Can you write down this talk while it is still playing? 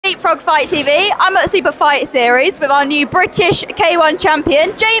Leapfrog Fight TV. I'm at Super Fight Series with our new British K1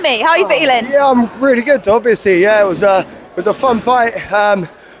 champion, Jamie. How are you feeling? Yeah, I'm really good, obviously. Yeah, it was a fun fight.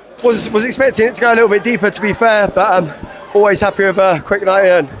 Was expecting it to go a little bit deeper, to be fair, but always happy with a quick night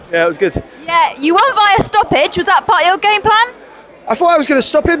in. Yeah, it was good. Yeah, you won via stoppage. Was that part of your game plan? I thought I was going to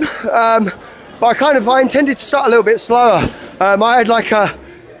stop him, but I intended to start a little bit slower. I had like a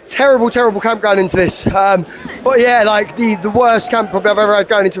terrible camp going into this. But yeah, like the worst camp probably I've ever had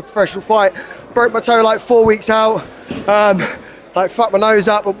going into a professional fight. Broke my toe like 4 weeks out. Like fucked my nose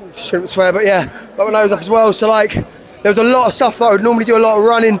up. Shouldn't swear, but yeah, fucked my nose up as well. So like, there was a lot of stuff that I would normally do, a lot of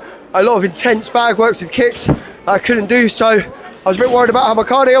running, a lot of intense bag works with kicks I couldn't do. So I was a bit worried about how my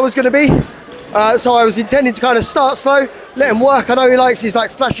cardio was going to be. So I was intending to kind of start slow, let him work. I know he likes his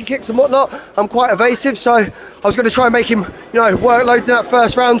like flashy kicks and whatnot. I'm quite evasive, so I was going to try and make him, work loads in that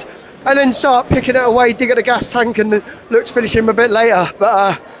first round, and then start picking it away, dig at the gas tank, and look to finish him a bit later.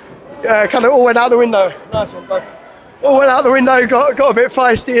 But kind of all went out the window. Nice one, both. All went out the window, got a bit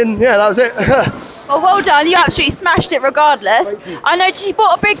feisty, and yeah, that was it. Well done. You absolutely smashed it regardless. I noticed you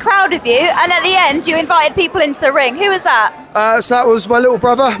brought a big crowd of you, and at the end, you invited people into the ring. Who was that? So that was my little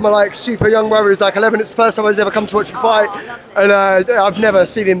brother, my like super young brother. He's like 11. It's the first time he's ever come to watch me fight, and I've never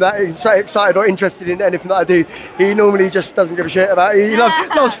seen him that excited or interested in anything that I do. He normally just doesn't give a shit about it. He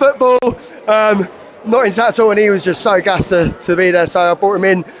loves football, not into that at all, and he was just so gassed to be there. So I brought him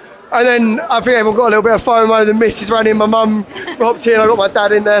in. And then I think everyone got a little bit of FOMO. The missus ran in, my mum hopped in, I got my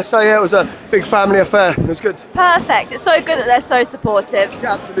dad in there. So yeah, it was a big family affair. It was good. Perfect. It's so good that they're so supportive.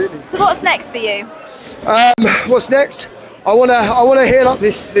 Yeah, absolutely. So what's next for you? What's next? I wanna heal up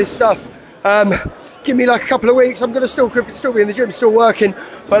this stuff. Give me like a couple of weeks. I'm gonna still be in the gym, still working,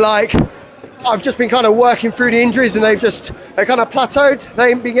 but like I've just been kind of working through the injuries, and they kind of plateaued. They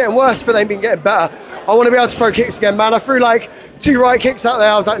ain't been getting worse, but they've been getting better. I want to be able to throw kicks again, man. I threw like 2 right kicks out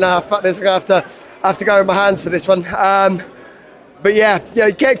there. I was like, nah, fuck this. I'm gonna have to go with my hands for this one. But yeah,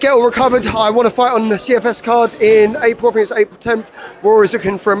 get all recovered. I want to fight on the CFS card in April. I think it's April 10th. We're always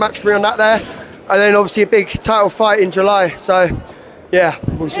looking for a match for me on that there, and then obviously a big title fight in July. So yeah,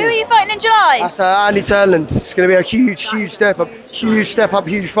 we'll see. Who are you fighting in July? That's Andy Turland. It's going to be a huge step up,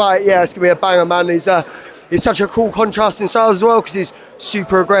 huge fight. Yeah, it's going to be a banger, man. He's such a cool contrast in styles as well, because he's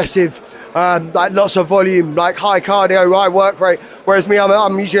super aggressive, like lots of volume, like high cardio, high work rate. Whereas me,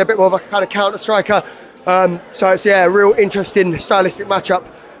 I'm usually a bit more of a kind of counter striker. So it's a real interesting stylistic matchup.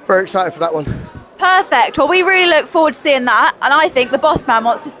 Very excited for that one. Perfect. Well, we really look forward to seeing that, and I think the boss man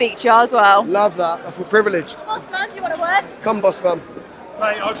wants to speak to you as well. Love that. I feel privileged. Boss man, do you want a word? Come, boss man.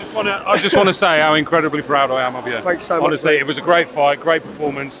 Mate, I just want to say how incredibly proud I am of you. Thanks so much. Honestly, it was a great fight, great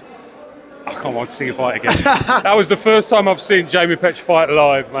performance. I can't wait to see you fight again. That was the first time I've seen Jamie Petch fight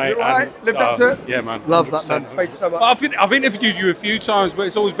live, mate. Right, lived up to it. Yeah, man. Love that, man. Thank you so much. I've interviewed you a few times, but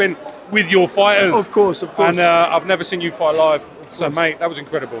it's always been with your fighters. Of course. And I've never seen you fight live. So, mate, that was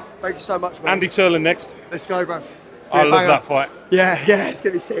incredible. Thank you so much, man. Andy Turland next. Let's go, bro. I love that fight. Yeah, it's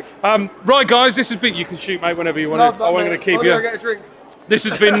going to be sick. Right, guys, this has been... You can shoot, mate, whenever you want to. I wasn't going to keep you. Get a drink. This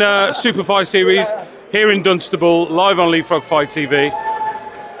has been Super Fight Series here in Dunstable, live on Leapfrog Fight TV.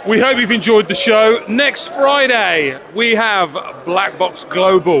 We hope you've enjoyed the show. Next Friday, we have Black Box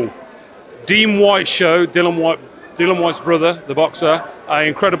Global. Dean White show, Dylan White's brother, the boxer.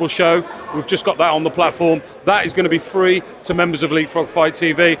 Incredible show. We've just got that on the platform. That is going to be free to members of Leapfrog Fight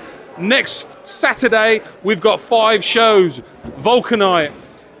TV. Next Saturday, we've got 5 shows. Vulcanite,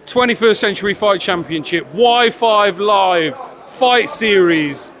 21st Century Fight Championship, Y5 Live, Fight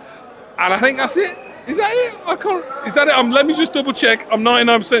Series. And I think that's it. Is that it? Is that it? Let me just double check. I'm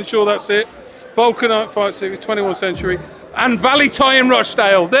 99% sure that's it. Vulcanite Fight Series, 21st Century. And Valley Tie in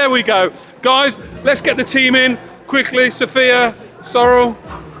Rochdale. There we go. Guys, let's get the team in quickly. Sophia, Sorrel,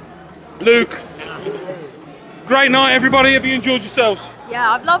 Luke. Great night, everybody. Have you enjoyed yourselves?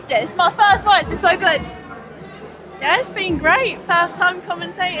 Yeah, I've loved it. It's my first one. It's been so good. Yeah, it's been great. First time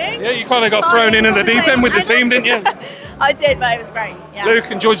commentating. Yeah, you kind of got thrown in at the deep end with the team, didn't you? I did, but it was great. Yeah. Luke,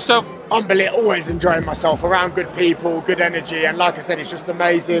 enjoyed yourself? Unbelievable. Always enjoying myself around good people, good energy, and like I said, it's just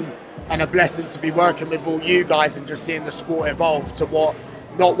amazing and a blessing to be working with all you guys and just seeing the sport evolve to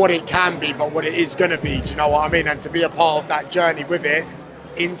not what it can be, but what it is going to be. Do you know what I mean? And to be a part of that journey with it,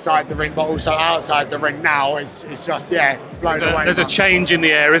 inside the ring, but also outside the ring now, is just, blown away. There's a change in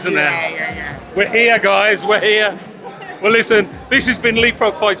the air, isn't there? Yeah. We're here, guys. We're here. Well, listen, this has been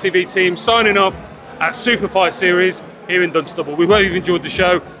Leapfrog Fight TV team signing off at Super Fight Series here in Dunstable. We hope you've enjoyed the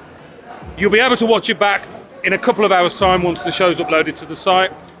show. You'll be able to watch it back in a couple of hours' time once the show's uploaded to the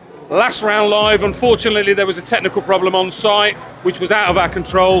site. Last round live, unfortunately, there was a technical problem on site, which was out of our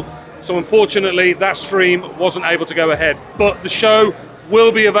control. So unfortunately, that stream wasn't able to go ahead. But the show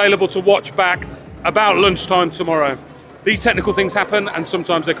will be available to watch back about lunchtime tomorrow. These technical things happen and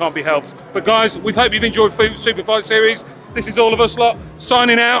sometimes they can't be helped. But guys, we hope you've enjoyed Super Fight Series. This is all of us lot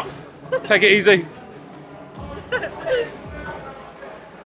signing out. Take it easy.